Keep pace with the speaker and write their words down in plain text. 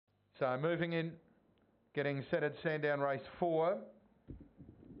So moving in, getting set at Sandown race 4.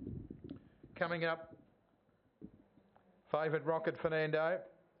 Coming up, favourite Rocket Fernando.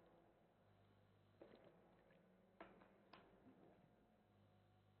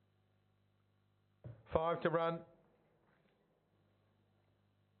 Five to run.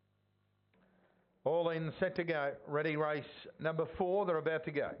 All in, set to go. Ready, race number 4. They're about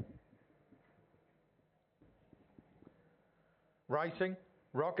to go. Racing.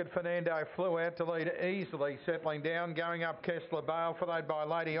 Rocket Fernando flew out to lead easily, settling down, going up Kessler Bale, followed by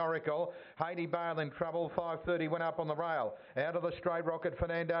Lady Oracle. Haiti Bale in trouble, 5:30 went up on the rail. Out of the straight, Rocket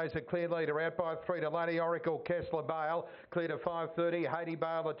Fernando's a clear leader, out by 3 to Lady Oracle, Kessler Bale, clear to 5:30, Haiti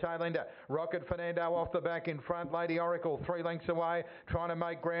Bale the tail ender. Rocket Fernando off the back in front, Lady Oracle 3 lengths away, trying to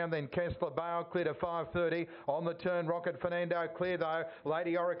make ground, then Kessler Bale clear to 5:30, on the turn, Rocket Fernando clear though,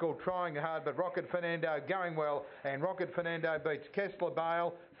 Lady Oracle trying hard, but Rocket Fernando going well, and Rocket Fernando beats Kessler Bale,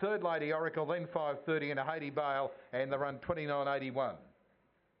 third Lady Oracle, then 5:30 and a Haiti Bale, and the run 29.81.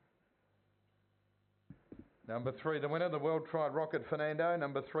 Number 3, the winner, the well-tried Rocket Fernando.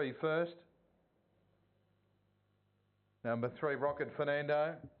 Number 3 first. Number 3, Rocket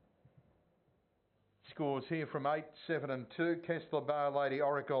Fernando. Scores here from 8, 7 and 2. Kessler Bale, Lady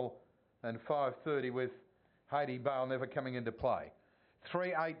Oracle, and 5:30 with Haiti Bale never coming into play.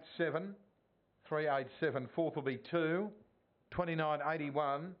 3-8-7. 3-8-7. Fourth will be 2.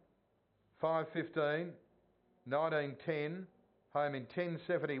 29.81, 5:15, 19.10, home in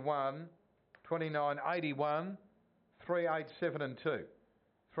 10.71, 29.81, 3-8-7 and 2,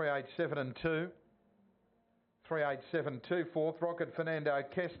 3-8-7 and 2, 3-8-7 2 fourth, Rocket Fernando,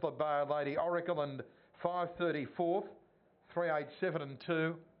 Kessler Bale, Lady Oracle and 5:30 fourth, 3-8-7 and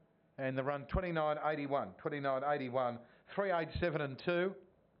 2, and the run 29.81, 29.81, 3-8-7 and 2,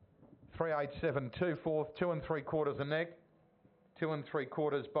 3-8-7 2 fourth, 2 3/4 a neck. 2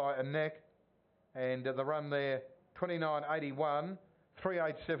 3/4 by a neck, and the run there 29.81,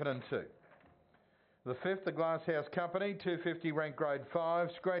 3-8-7 and 2. The fifth, the Glasshouse Company, 250 ranked grade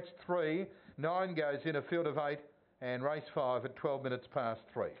 5, scratched 3, 9 goes in a field of 8, and race 5 at 12 minutes past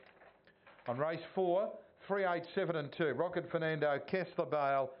 3. On race 4, 3-8-7 and 2, Rocket Fernando, Kessler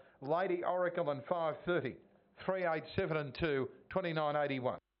Bale, Lady Oracle and 5:30, 3-8-7 and 2,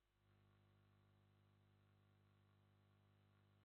 29.81.